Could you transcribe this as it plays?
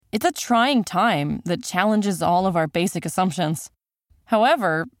It's a trying time that challenges all of our basic assumptions.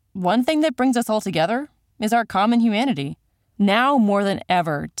 However, one thing that brings us all together is our common humanity. Now more than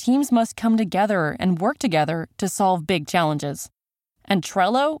ever, teams must come together and work together to solve big challenges. And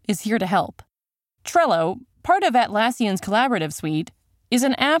Trello is here to help. Trello, part of Atlassian's collaborative suite, is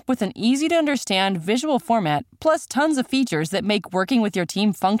an app with an easy-to-understand visual format plus tons of features that make working with your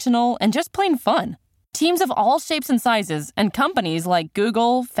team functional and just plain fun. Teams of all shapes and sizes and companies like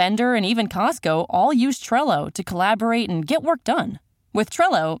Google, Fender, and even Costco all use Trello to collaborate and get work done. With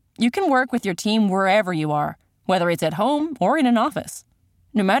Trello, you can work with your team wherever you are, whether it's at home or in an office.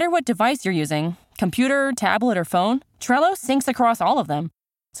 No matter what device you're using, computer, tablet, or phone, Trello syncs across all of them,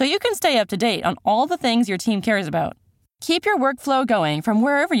 so you can stay up to date on all the things your team cares about. Keep your workflow going from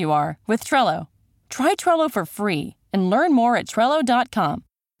wherever you are with Trello. Try Trello for free and learn more at Trello.com.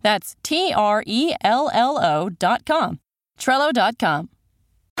 That's Trello.com. Trello.com.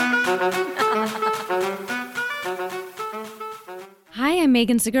 Hi, I'm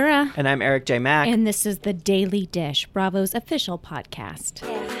Megan Segura. And I'm Eric J. Mack. And this is The Daily Dish, Bravo's official podcast.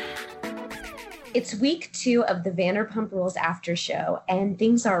 It's week 2 of the Vanderpump Rules after show, and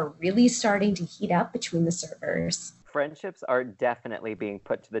things are really starting to heat up between the servers. Friendships are definitely being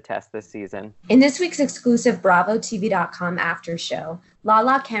put to the test this season. In this week's exclusive BravoTV.com after show,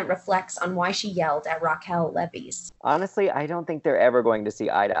 Lala Kent reflects on why she yelled at Raquel Leviss. Honestly, I don't think they're ever going to see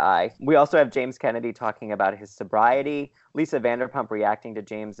eye to eye. We also have James Kennedy talking about his sobriety, Lisa Vanderpump reacting to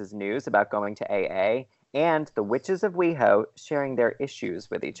James's news about going to AA, and the witches of WeHo sharing their issues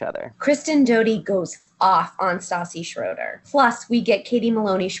with each other. Kristen Doute goes off on Stassi Schroeder. Plus, we get Katie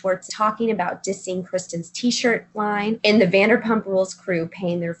Maloney Schwartz talking about dissing Kristen's t-shirt line, and the Vanderpump Rules crew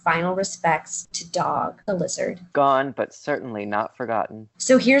paying their final respects to Dog, the lizard. Gone, but certainly not forgotten.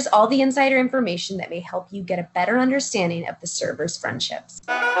 So here's all the insider information that may help you get a better understanding of the servers' friendships.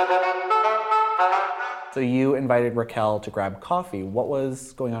 So you invited Raquel to grab coffee. What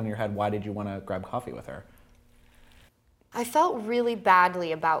was going on in your head? Why did you want to grab coffee with her? I felt really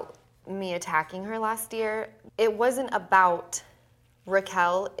badly about me attacking her last year. It wasn't about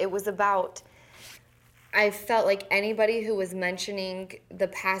Raquel. It was about, I felt like anybody who was mentioning the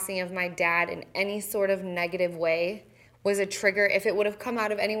passing of my dad in any sort of negative way was a trigger. If it would have come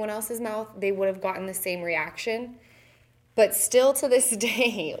out of anyone else's mouth, they would have gotten the same reaction. But still to this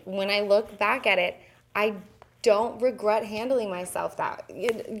day, when I look back at it, I don't regret handling myself that.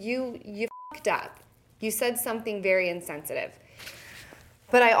 You f***ed up. You said something very insensitive.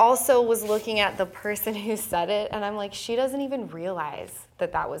 But I also was looking at the person who said it, and I'm like, she doesn't even realize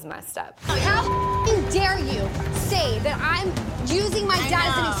that that was messed up. How dare you say that I'm using my dad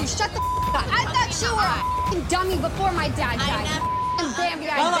as an excuse? Shut the up. I thought you were a dummy before my dad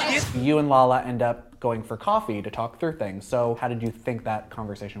died. You and Lala end up going for coffee to talk through things. So how did you think that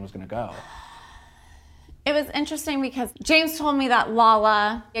conversation was going to go? It was interesting because James told me that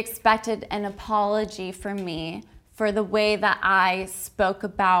Lala expected an apology from me for the way that I spoke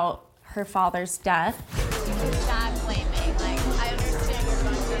about her father's death. Not blaming. I understand you're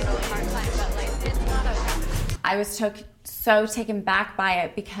going through a really hard time, but it's not okay. I was so taken back by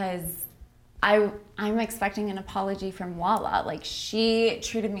it because I'm expecting an apology from Lala. She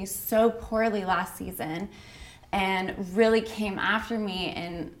treated me so poorly last season and really came after me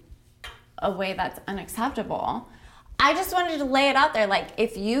in a way that's unacceptable. I just wanted to lay it out there,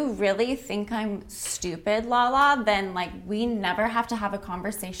 if you really think I'm stupid, Lala, then we never have to have a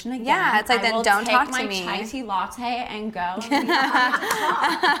conversation again. Yeah, it's then don't talk to me. I will take my chai tea latte and go.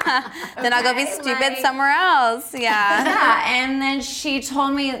 Then I'll go be stupid somewhere else. Yeah. Yeah, and then she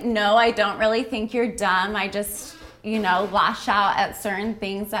told me, no, I don't really think you're dumb. I just, lash out at certain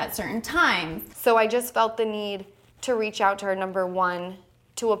things at certain times. So I just felt the need to reach out to her, number one,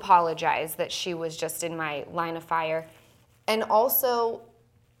 to apologize that she was just in my line of fire. And also,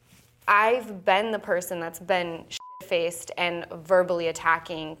 I've been the person that's been shit-faced and verbally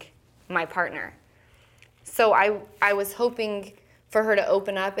attacking my partner. So I was hoping for her to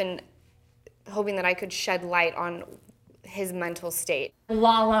open up and hoping that I could shed light on his mental state.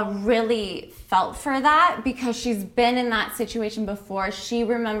 Lala really felt for that because she's been in that situation before. She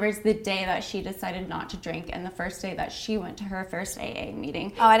remembers the day that she decided not to drink and the first day that she went to her first AA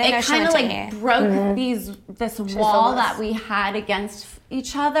meeting. Oh, I didn't know she went to AA. It kind of broke this wall that we had against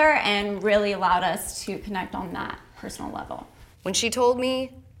each other and really allowed us to connect on that personal level. When she told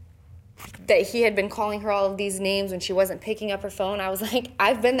me that he had been calling her all of these names when she wasn't picking up her phone, I was like,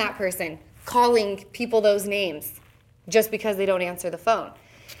 I've been that person, calling people those names just because they don't answer the phone.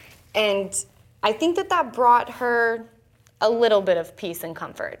 And I think that brought her a little bit of peace and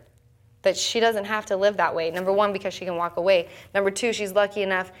comfort. that she doesn't have to live that way. Number one, because she can walk away. Number two, she's lucky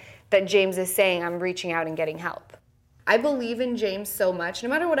enough that James is saying, I'm reaching out and getting help. I believe in James so much. No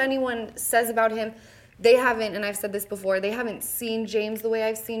matter what anyone says about him, they haven't, and I've said this before, they haven't seen James the way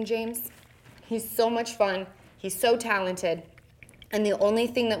I've seen James. He's so much fun. He's so talented. And the only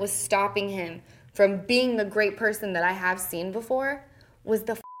thing that was stopping him from being the great person that I have seen before was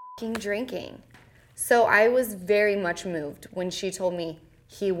the fucking drinking. So I was very much moved when she told me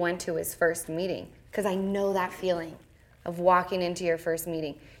he went to his first meeting, because I know that feeling of walking into your first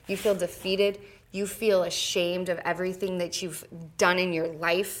meeting. You feel defeated. You feel ashamed of everything that you've done in your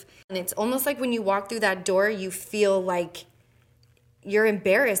life. And it's almost like when you walk through that door, you feel like you're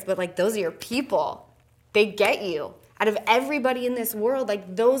embarrassed, but like those are your people. They get you. Out of everybody in this world,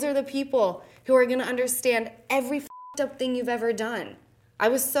 like those are the people who are gonna understand every fucked up thing you've ever done. I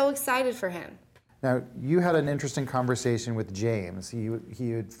was so excited for him. Now, you had an interesting conversation with James.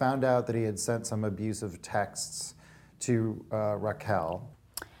 He had found out that he had sent some abusive texts to Raquel.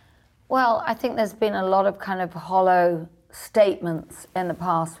 Well, I think there's been a lot of kind of hollow statements in the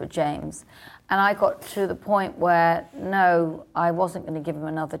past with James. And I got to the point where, no, I wasn't going to give him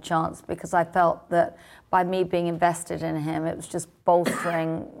another chance, because I felt that by me being invested in him, it was just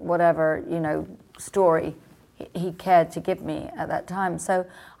bolstering whatever, story he cared to give me at that time. So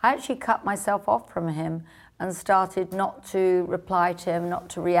I actually cut myself off from him and started not to reply to him, not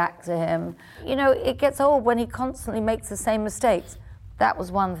to react to him. It gets old when he constantly makes the same mistakes. That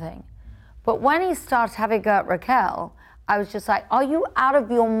was one thing. But when he started having a go at Raquel, I was just like, are you out of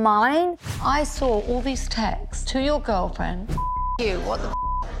your mind? I saw all these texts to your girlfriend. You, what the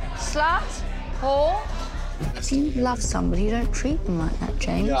slut? Whore? If you love somebody, you don't treat them like that,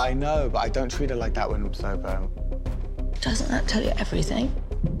 James. Yeah, I know, but I don't treat her like that when I'm sober. Doesn't that tell you everything?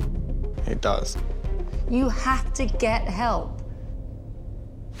 It does. You have to get help.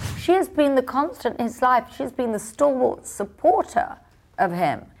 She has been the constant in his life. She's been the stalwart supporter of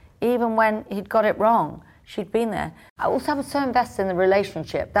him. Even when he'd got it wrong, she'd been there. I was so invested in the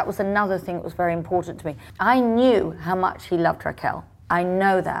relationship. That was another thing that was very important to me. I knew how much he loved Raquel. I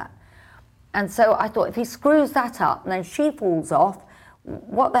know that. And so I thought, if he screws that up and then she falls off,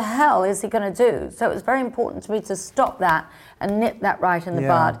 what the hell is he going to do? So it was very important to me to stop that and nip that right in the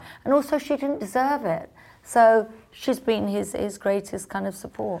bud. And also, she didn't deserve it. So she's been his greatest kind of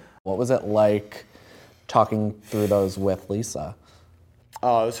support. What was it like talking through those with Lisa?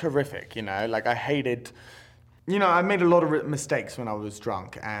 Oh, it was horrific, Like, I hated... I made a lot of mistakes when I was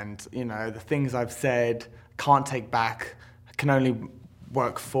drunk. And, the things I've said, can't take back. I can only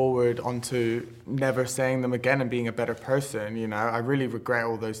work forward onto never saying them again and being a better person, I really regret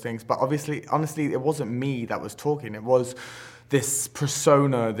all those things. But honestly, it wasn't me that was talking. It was this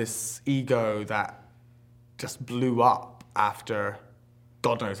persona, this ego that just blew up after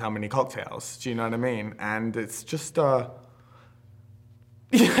God knows how many cocktails. Do you know what I mean? And it's just,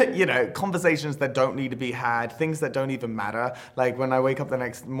 conversations that don't need to be had, things that don't even matter. Like, when I wake up the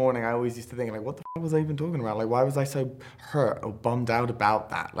next morning, I always used to think, like, what the f*** was I even talking about? Like, why was I so hurt or bummed out about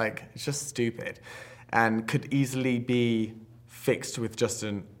that? Like, it's just stupid and could easily be fixed with just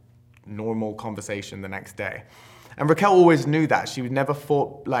a normal conversation the next day. And Raquel always knew that. She would never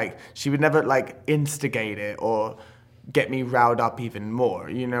instigate it or get me riled up even more.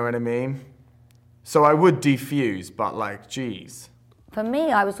 You know what I mean? So I would defuse, but like, geez. For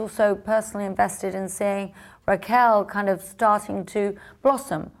me, I was also personally invested in seeing Raquel kind of starting to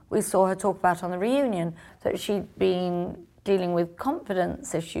blossom. We saw her talk about on the reunion that she'd been dealing with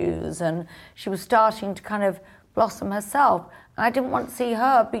confidence issues and she was starting to kind of blossom herself. And I didn't want to see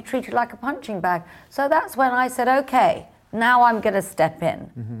her be treated like a punching bag. So that's when I said, okay, now I'm going to step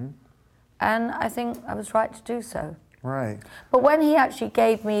in. Mm-hmm. And I think I was right to do so. Right. But when he actually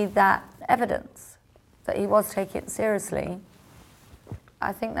gave me that evidence that he was taking it seriously,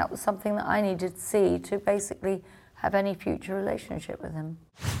 I think that was something that I needed to see to basically have any future relationship with him.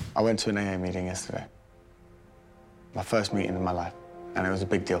 I went to an AA meeting yesterday. My first meeting in my life, and it was a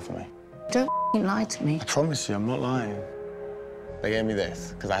big deal for me. Don't lie to me. I promise you, I'm not lying. They gave me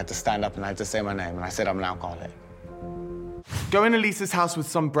this, because I had to stand up and I had to say my name, and I said I'm an alcoholic. Going to Lisa's house with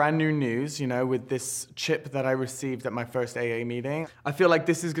some brand new news, with this chip that I received at my first AA meeting. I feel like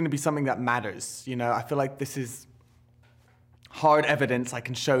this is going to be something that matters, I feel like this is hard evidence I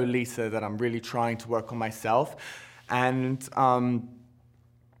can show Lisa that I'm really trying to work on myself. And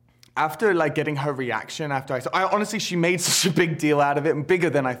after like getting her reaction after I honestly, she made such a big deal out of it, and bigger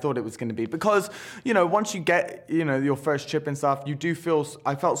than I thought it was going to be, because, you know, once you get, you know, your first chip and stuff, you do feel,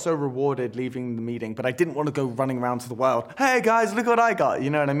 I felt so rewarded leaving the meeting, but I didn't want to go running around to the world, hey guys, look what I got, you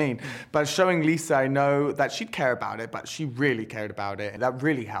know what I mean? But showing Lisa, I know that she'd care about it, but she really cared about it. That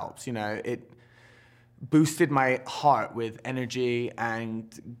really helps, you know, it boosted my heart with energy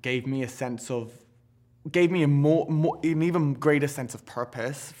and gave me a sense of, gave me an even greater sense of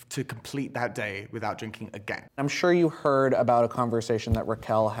purpose to complete that day without drinking again. I'm sure you heard about a conversation that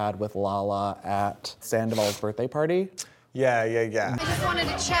Raquel had with Lala at Sandoval's birthday party. Yeah. I just wanted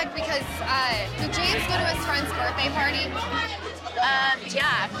to check because did James go to his friend's birthday party?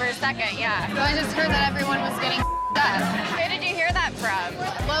 Yeah, for a second, yeah. So I just heard that everyone was getting up. Who did you hear that from?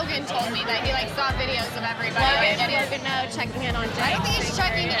 Logan told me that he saw videos of everybody. Logan checking in on James. I don't think he's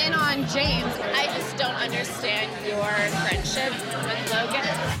checking in on James. I just don't understand your friendship with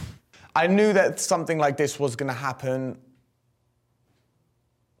Logan. I knew that something like this was going to happen.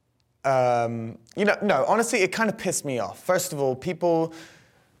 You know, no, honestly, it kind of pissed me off. First of all, people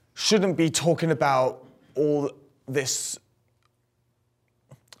shouldn't be talking about all this.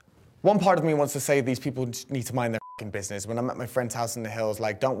 One part of me wants to say these people need to mind their fucking business. When I'm at my friend's house in the hills,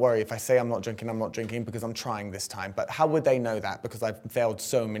 like, don't worry, if I say I'm not drinking because I'm trying this time. But how would they know that? Because I've failed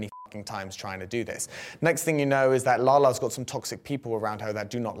so many fucking times trying to do this. Next thing you know is that Lala's got some toxic people around her that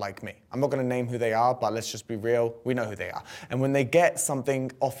do not like me. I'm not gonna name who they are, but let's just be real, we know who they are. And when they get something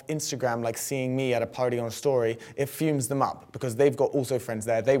off Instagram, like seeing me at a party on a story, it fumes them up because they've got also friends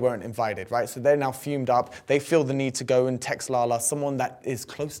there, they weren't invited, right? So they're now fumed up, they feel the need to go and text Lala, someone that is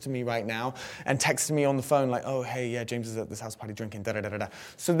close to me right now, and text me on the phone like, oh, hey, yeah, James is at this house party drinking, da-da-da-da-da.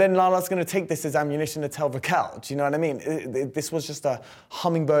 So then Lala's gonna take this as ammunition to tell Raquel, do you know what I mean? This was just a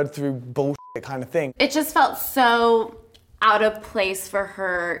hummingbird through bullshit kind of thing. It just felt so out of place for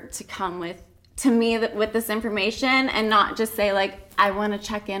her to come to me with this information and not just say like, I want to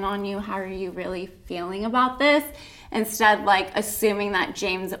check in on you. How are you really feeling about this? Instead, like assuming that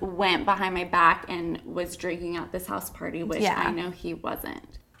James went behind my back and was drinking at this house party, which I know he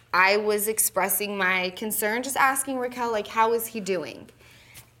wasn't. I was expressing my concern, just asking Raquel, like, how is he doing?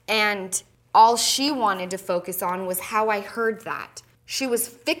 And all she wanted to focus on was how I heard that. She was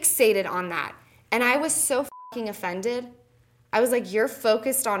fixated on that. And I was so fucking offended. I was like, you're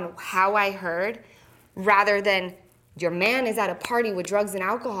focused on how I heard rather than your man is at a party with drugs and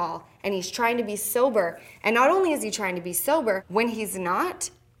alcohol and he's trying to be sober. And not only is he trying to be sober, when he's not,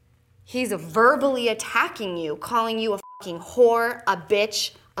 he's verbally attacking you, calling you a fucking whore, a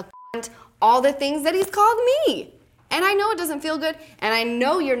bitch, a cunt, all the things that he's called me. And I know it doesn't feel good, and I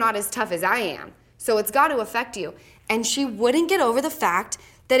know you're not as tough as I am. So it's got to affect you. And she wouldn't get over the fact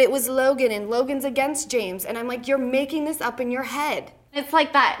that it was Logan and Logan's against James. And I'm like, you're making this up in your head. It's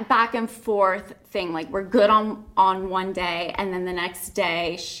like that back and forth thing. Like we're good on one day and then the next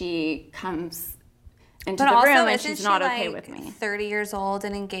day she comes into the room and she's not okay with me. 30 years old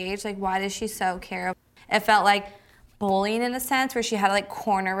and engaged. Like why does she so care? It felt like bullying in a sense where she had to like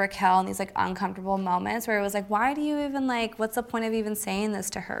corner Raquel in these like uncomfortable moments where it was like, why do you even like, what's the point of even saying this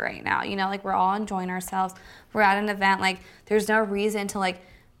to her right now? You know, like we're all enjoying ourselves. We're at an event, like there's no reason to like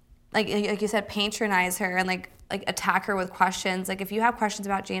you said, patronize her and like attack her with questions. Like if you have questions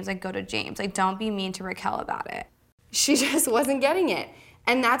about James, like go to James. Like don't be mean to Raquel about it. She just wasn't getting it.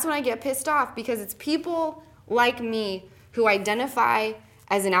 And that's when I get pissed off because it's people like me who identify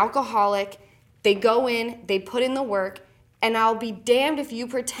as an alcoholic. They go in, they put in the work, and I'll be damned if you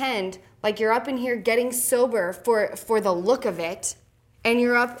pretend like you're up in here getting sober for the look of it, and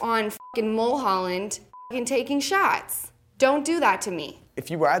you're up on fucking Mulholland fucking taking shots. Don't do that to me. If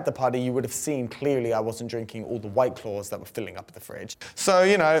you were at the party, you would have seen clearly I wasn't drinking all the White Claws that were filling up the fridge. So,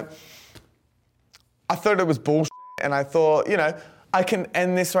 you know, I thought it was bullshit, and I thought, you know, I can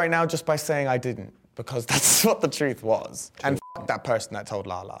end this right now just by saying I didn't, because that's what the truth was. And f*** that person that told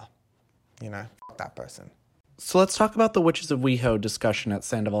Lala. You know, f*** that person. So let's talk about the Witches of WeHo discussion at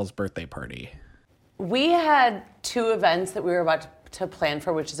Sandoval's birthday party. We had two events that we were about to plan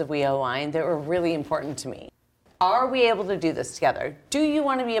for Witches of WeHo Wine that were really important to me. Are we able to do this together? Do you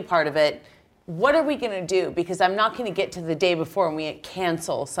want to be a part of it? What are we going to do? Because I'm not going to get to the day before and we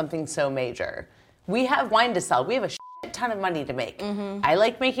cancel something so major. We have wine to sell. We have a shit ton of money to make. Mm-hmm. I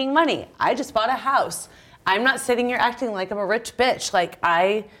like making money. I just bought a house. I'm not sitting here acting like I'm a rich bitch. Like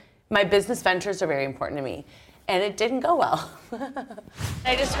my business ventures are very important to me. And it didn't go well.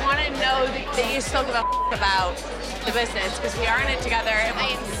 I just want to know that you still give a about the business because we are in it together.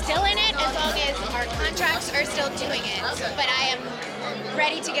 I am still in it as long as our contracts are still doing it. But I am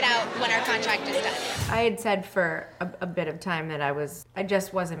ready to get out when our contract is done. I had said for a bit of time that I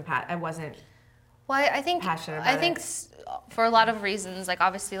just wasn't passionate about I think it. For a lot of reasons, like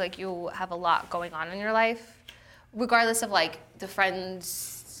obviously like you have a lot going on in your life, regardless of like the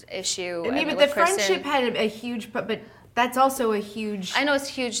friends issue. I mean, but with the Kristen. friendship had a huge, but that's also a huge. I know it's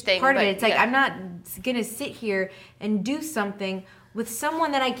a huge thing. Part of but it. It's like yeah. I'm not gonna sit here and do something with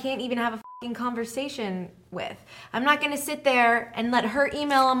someone that I can't even have a fucking conversation with. I'm not gonna sit there and let her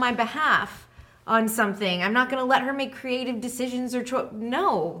email on my behalf on something. I'm not gonna let her make creative decisions or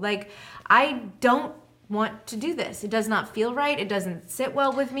no. Like I don't want to do this. It does not feel right. It doesn't sit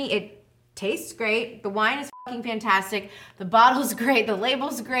well with me. It tastes great. The wine is fucking fantastic. The bottle's great. The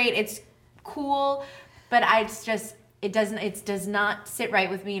label's great. It's cool, but it does not sit right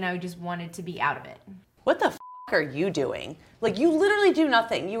with me, and I just wanted to be out of it. What the f*** are you doing? Like, you literally do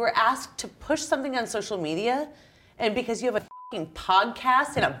nothing. You were asked to push something on social media, and because you have a fucking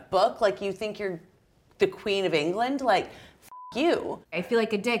podcast and a book, like you think you're the Queen of England, like, f*** you. I feel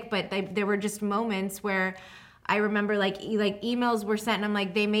like a dick, but there were just moments where I remember like emails were sent, and I'm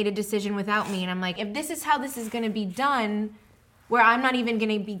like, they made a decision without me, and I'm like, if this is how this is gonna be done, where I'm not even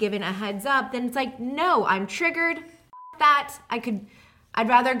gonna be given a heads up, then it's like, no, I'm triggered. That I'd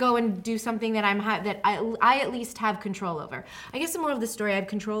rather go and do something that I at least have control over. I guess the moral of the story, I have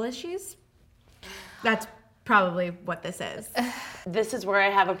control issues. That's probably what this is. This is where I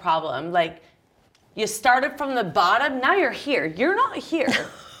have a problem. Like, you started from the bottom, now you're here. You're not here.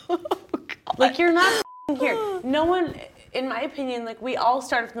 Like, you're not here. No one, in my opinion, like, we all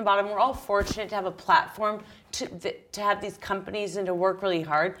started from the bottom. We're all fortunate to have a platform to have these companies and to work really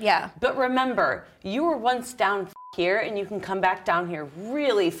hard. Yeah. But remember, you were once down here, and you can come back down here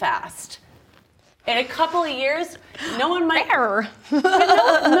really fast. In a couple of years, no one might.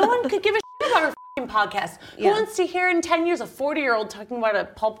 No one could give a shit about our fucking podcast. Who wants to hear in 10 years a 40-year-old talking about a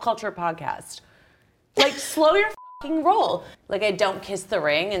pulp culture podcast? Like, slow your fucking roll. Like, I don't kiss the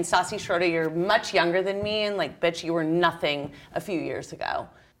ring, and Stassi Schroeder, you're much younger than me, and like, bitch, you were nothing a few years ago.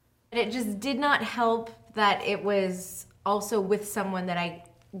 It just did not help that it was also with someone that I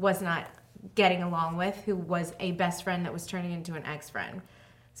was not getting along with, who was a best friend that was turning into an ex-friend.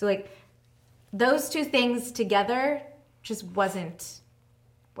 So like, those two things together just wasn't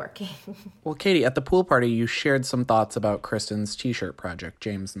working. Well, Katie, at the pool party, you shared some thoughts about Kristen's t-shirt project,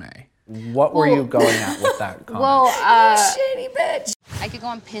 James May. What were you going at with that comment? Well, Shitty bitch. I could go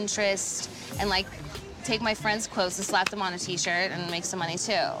on Pinterest and like take my friends' quotes and slap them on a t-shirt and make some money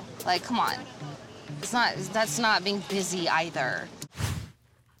too. Like, come on. That's not being busy either.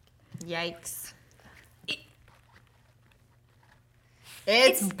 Yikes.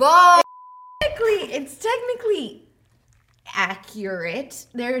 It's bull. It's technically accurate.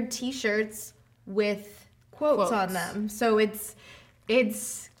 They're t-shirts with quotes on them. So it's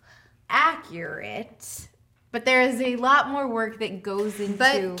accurate. But there is a lot more work that goes into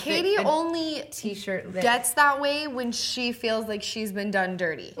But Katie only t-shirt gets that way when she feels like she's been done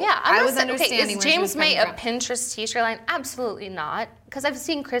dirty. Yeah, I was understanding is where she James was May coming a from. Pinterest t-shirt line? Absolutely not. Because I've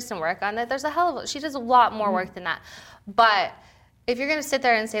seen Kristen work on it. There's she does a lot more work than that. But if you're gonna sit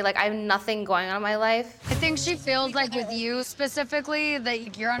there and say like I have nothing going on in my life, I think she feels like with you specifically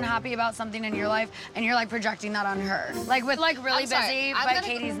that you're unhappy about something in your life and you're like projecting that on her. Like with like really busy, but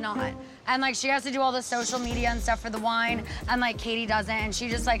Katie's not. And like she has to do all the social media and stuff for the wine, and like Katie doesn't, and she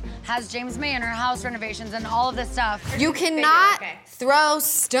just like has James May in her house renovations and all of this stuff. You cannot throw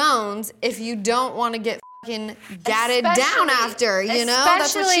stones if you don't want to get fucking gatted down after, you know?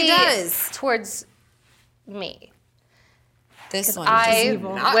 That's what she does. Towards me. This one I does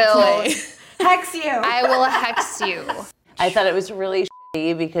not will play. Hex you. I will hex you. I thought it was really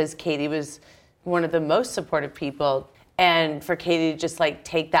shitty because Katie was one of the most supportive people, and for Katie to just like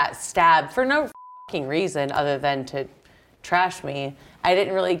take that stab for no fucking reason other than to trash me, I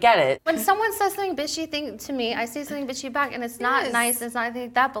didn't really get it. When someone says something bitchy to me, I say something bitchy back, and it's not nice, it's not anything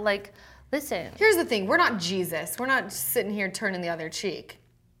like that, but like, listen. Here's the thing, we're not Jesus. We're not sitting here turning the other cheek.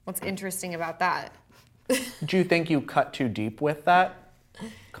 What's interesting about that? Do you think you cut too deep with that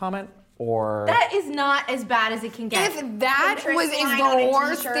comment? Or That is not as bad as it can get. If that is the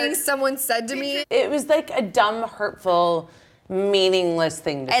worst thing someone said to me. It was like a dumb, hurtful, meaningless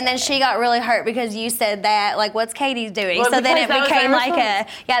thing to say. And then she got really hurt because you said that, like, what's Katie's doing? Well, so then it because that was became my like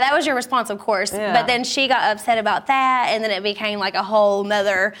response. that was your response, of course. Yeah. But then she got upset about that, and then it became like a whole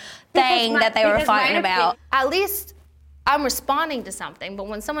nother thing that they were fighting about. At least I'm responding to something, but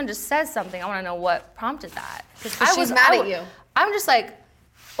when someone just says something, I want to know what prompted that. Because she's mad at you. I'm just like,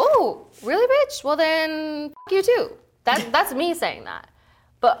 oh, really, bitch? Well, then, fuck you too. That's me saying that.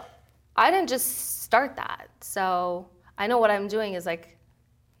 But I didn't just start that. So I know what I'm doing is like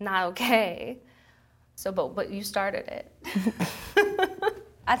not okay. So, but you started it.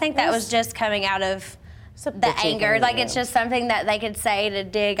 I think that was just coming out of the anger. Like, it's just something that they could say to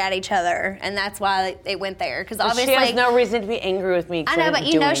dig at each other, and that's why it went there. Because obviously, she has no reason to be angry with me. I know, but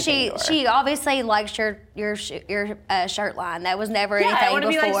you know, she obviously likes your shirt line. That was never anything I want to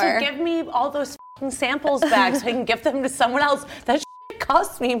before. be like, so give me all those samples back so I can give them to someone else. That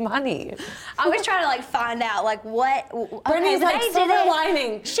costs me money. I was trying to like find out like what. Brittany's like silver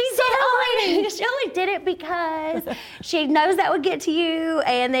lining. She only did it because she knows that would get to you,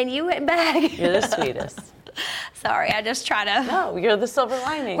 and then you went back. You're the sweetest. Sorry, I just try to. No, you're the silver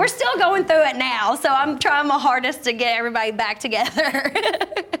lining. We're still going through it now, so I'm trying my hardest to get everybody back together.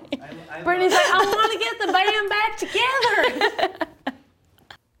 Brittany's like, I want to get the band back together.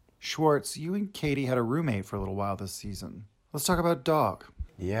 Schwartz, you and Katie had a roommate for a little while this season. Let's talk about Dog.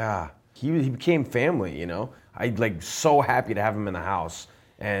 Yeah, he became family, you know? I'm like so happy to have him in the house.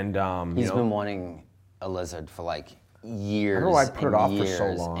 And he's been wanting a lizard for like years. I don't know why I put it off for so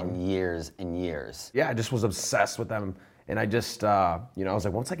long. And years and years. Yeah, I just was obsessed with them. And I just, I was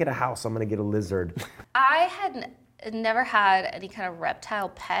like, once I get a house, I'm gonna get a lizard. I had never had any kind of reptile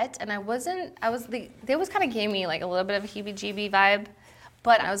pet, and they always kind of gave me like a little bit of a heebie-jeebie vibe,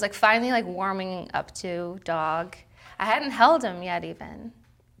 but I was like finally like warming up to Dog. I hadn't held him yet even.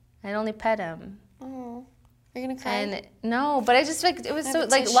 I'd only pet him. Oh, are you gonna cry? And no, but I just like, it was so,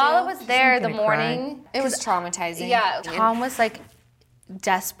 like Lala was there the morning. It was traumatizing. Yeah, Tom was like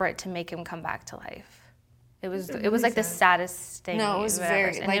desperate to make him come back to life. It was like the saddest thing. No, it was I've ever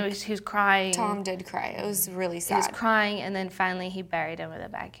very, seen. like, And he was crying. Tom did cry. It was really sad. He was crying, and then finally he buried him in the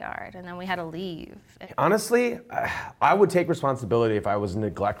backyard, and then we had to leave. Honestly, I would take responsibility if I was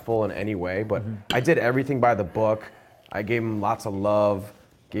neglectful in any way, but I did everything by the book. I gave him lots of love,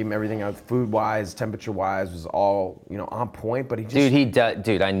 gave him everything out, food-wise, temperature-wise, was all, on point, but he just...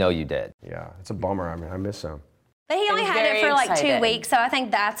 Dude, I know you did. Yeah, it's a bummer. I mean, I miss him. But he only had it for like 2 weeks, so I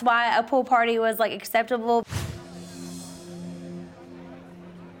think that's why a pool party was like acceptable.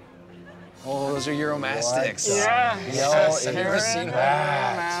 Oh, those are Euromastics. Yeah. Yo, have you ever seen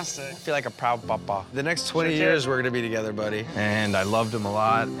that? I feel like a proud papa. The next 20 years, we're gonna be together, buddy. And I loved him a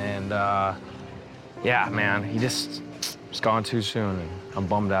lot, and yeah, man, he's gone too soon, and I'm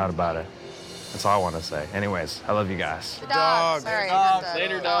bummed out about it. That's all I want to say. Anyways, I love you guys. Dog. Sorry,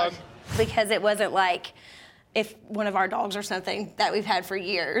 Later, dog. Because it wasn't like if one of our dogs or something that we've had for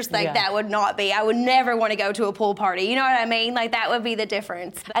years, like that would not be. I would never want to go to a pool party. You know what I mean? Like that would be the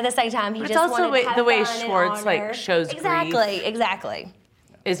difference. At the same time, he just also wanted to have the way fun and Schwartz like honor. shows Exactly.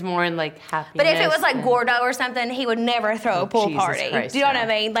 Is more in like happiness. But if it was like Gordo or something, he would never throw a pool Jesus party. Christ, Do you know what I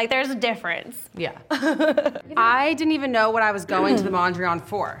mean? Like there's a difference. Yeah. I didn't even know what I was going to the Mondrian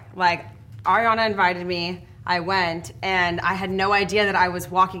for. Like, Ariana invited me, I went, and I had no idea that I was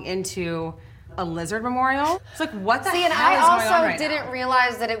walking into a lizard memorial. It's like, what the hell is going on I also right didn't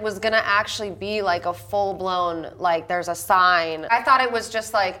realize that it was gonna actually be like a full-blown, like there's a sign. I thought it was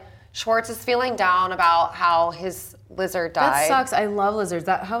just like, Schwartz is feeling down about how his lizard died. That sucks. I love lizards.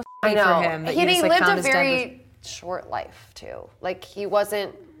 How I know. for him. That He you just, like, lived found a his dead very short life, too. Like, he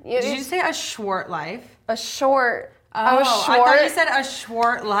wasn't... Did you say a short life? A short... Oh, a short... I thought you said a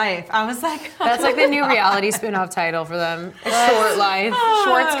short life. I was like... That's like the new reality spin-off title for them. A short life.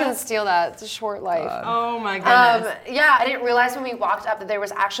 Schwartz can steal that. It's a short life. Oh my goodness. Yeah, I didn't realize when we walked up that there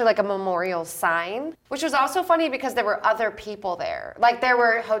was actually like a memorial sign, which was also funny because there were other people there. Like there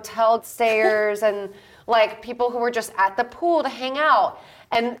were hotel stayers and like people who were just at the pool to hang out.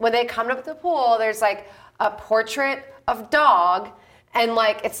 And when they come to the pool, there's like a portrait of Dog. And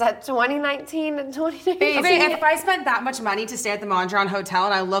like it's at 2019 and 2019. Okay, if I spent that much money to stay at the Mondrian Hotel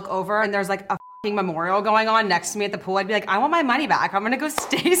and I look over and there's like a f***ing memorial going on next to me at the pool, I'd be like, I want my money back. I'm gonna go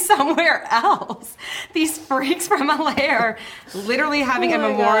stay somewhere else. These freaks from LA are literally having a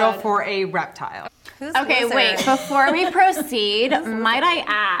memorial for a reptile. Okay, wait, before we proceed, might I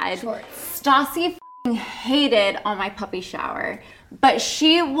add, Stassi f***ing hated on my puppy shower, but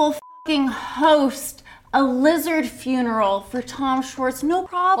she will f***ing host a lizard funeral for Tom Schwartz, no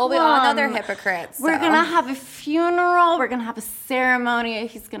problem. Well, we all know they're hypocrites. We're gonna have a funeral, we're gonna have a ceremony,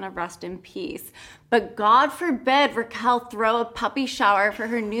 he's gonna rest in peace. But God forbid Raquel throw a puppy shower for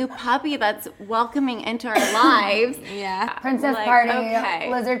her new puppy that's welcoming into our lives. Yeah. Princess party,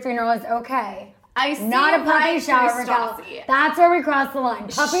 lizard funeral is okay. I see not a puppy right shower, through Raquel. Stassi. That's where we cross the line.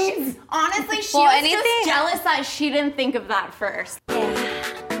 Puppies? Honestly, she was just jealous that she didn't think of that first.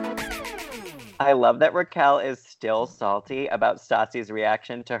 I love that Raquel is still salty about Stassi's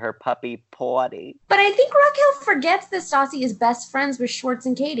reaction to her puppy party. But I think Raquel forgets that Stassi is best friends with Schwartz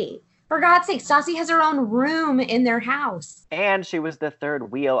and Katie. For God's sake, Stassi has her own room in their house. And she was the third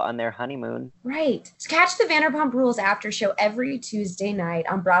wheel on their honeymoon. Right. So catch the Vanderpump Rules after show every Tuesday night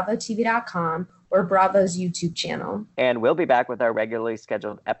on BravoTV.com or Bravo's YouTube channel. And we'll be back with our regularly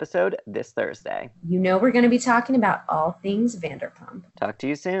scheduled episode this Thursday. You know we're going to be talking about all things Vanderpump. Talk to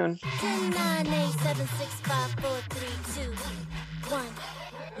you soon. 10, 9, 8, 7, 6, 5, 4, 3, 2, 1,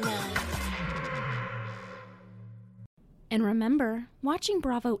 9. And remember, watching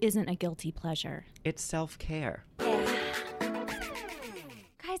Bravo isn't a guilty pleasure. It's self-care. Guys,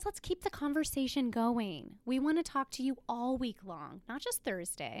 let's keep the conversation going. We want to talk to you all week long, not just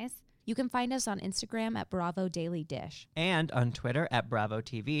Thursdays. You can find us on Instagram at Bravo Daily Dish. And on Twitter at Bravo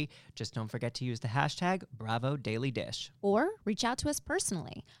TV. Just don't forget to use the hashtag Bravo Daily Dish. Or reach out to us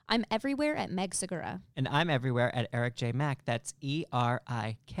personally. I'm everywhere at Meg Segura. And I'm everywhere at Eric J. Mack. That's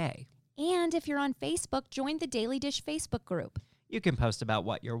ERIK. And if you're on Facebook, join the Daily Dish Facebook group. You can post about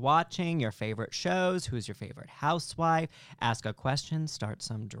what you're watching, your favorite shows, who's your favorite housewife, ask a question, start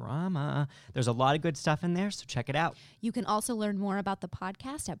some drama. There's a lot of good stuff in there, so check it out. You can also learn more about the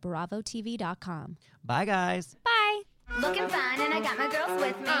podcast at BravoTV.com. Bye, guys. Bye. Looking fine, and I got my girls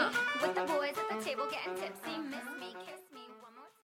with me. With the boys at the table getting tipsy. Miss me.